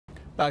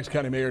Knox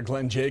County Mayor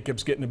Glenn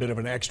Jacobs getting a bit of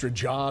an extra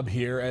job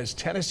here as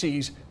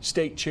Tennessee's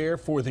state chair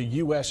for the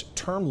U.S.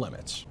 term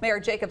limits. Mayor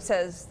Jacobs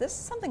says this is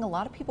something a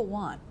lot of people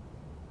want.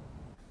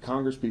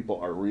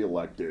 Congresspeople are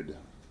reelected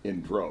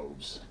in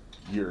droves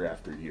year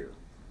after year.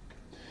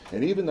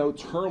 And even though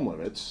term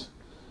limits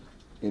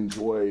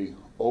enjoy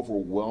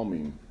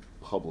overwhelming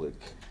public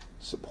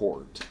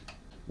support,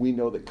 we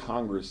know that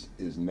Congress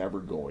is never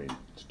going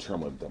to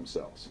term limit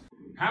themselves.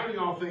 How many of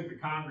y'all think the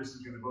Congress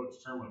is going to vote to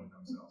term limit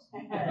themselves?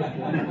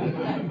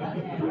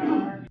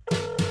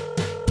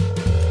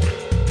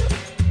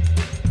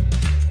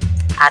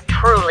 I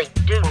truly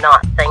do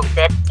not think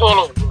that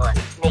anyone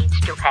needs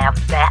to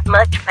have that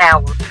much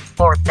power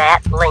for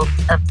that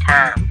length of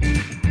time.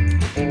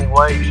 Any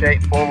way,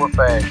 shape, form, or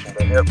fashion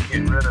to help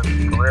get rid of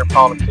career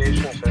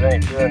politicians that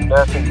ain't doing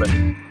nothing but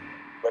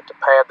to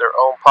pad their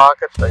own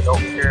pockets. They don't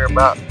care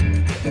about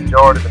the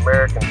majority of the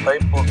American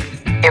people.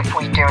 If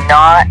we do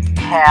not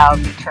have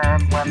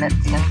term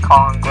limits in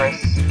Congress,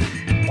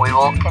 we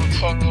will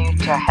continue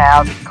to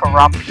have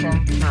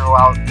corruption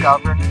throughout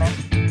government.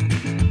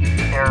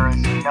 There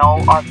is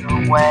no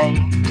other way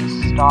to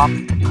stop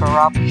the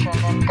corruption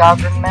in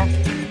government.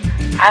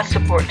 I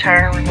support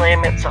term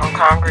limits on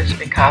Congress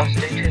because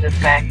due to the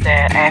fact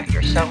that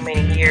after so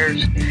many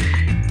years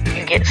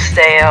you get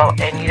stale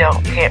and you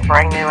can't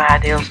bring new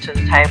ideas to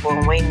the table,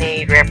 and we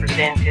need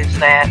representatives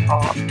that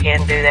can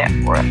do that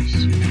for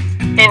us.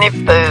 Any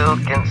fool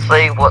can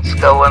see what's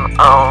going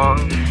on,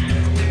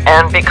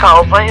 and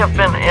because they have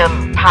been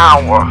in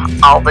power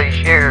all these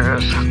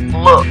years,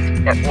 look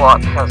at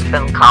what has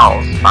been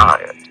caused by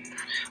it.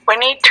 We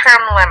need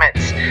term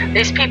limits.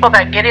 These people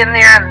that get in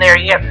there and they're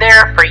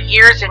there for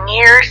years and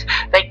years,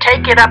 they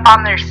take it up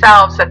on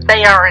themselves that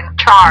they are in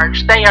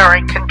charge, they are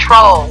in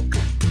control.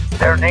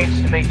 There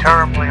needs to be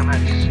term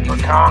limits for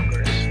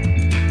Congress.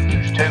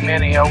 There's too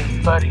many old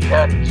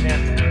fuddy-duddies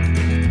in there.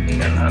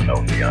 And I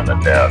know beyond a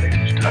doubt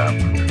it's time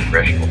for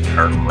congressional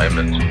term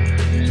limits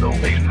so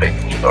these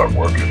people start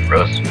working for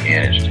us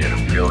again instead of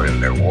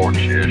filling their war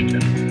chest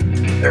and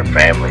their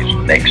families'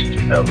 next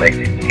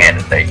elected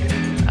candidate.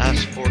 I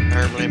support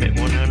term limit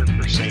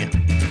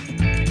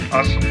 100%.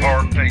 I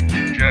support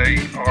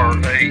H.J.R.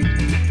 8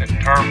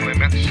 and term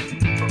limits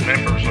for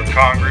members of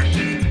Congress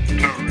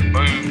to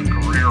remove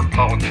career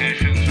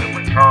politicians and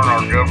return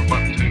our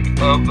government to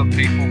of the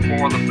people,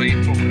 for the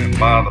people, and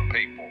by the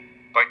people.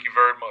 Thank you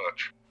very much.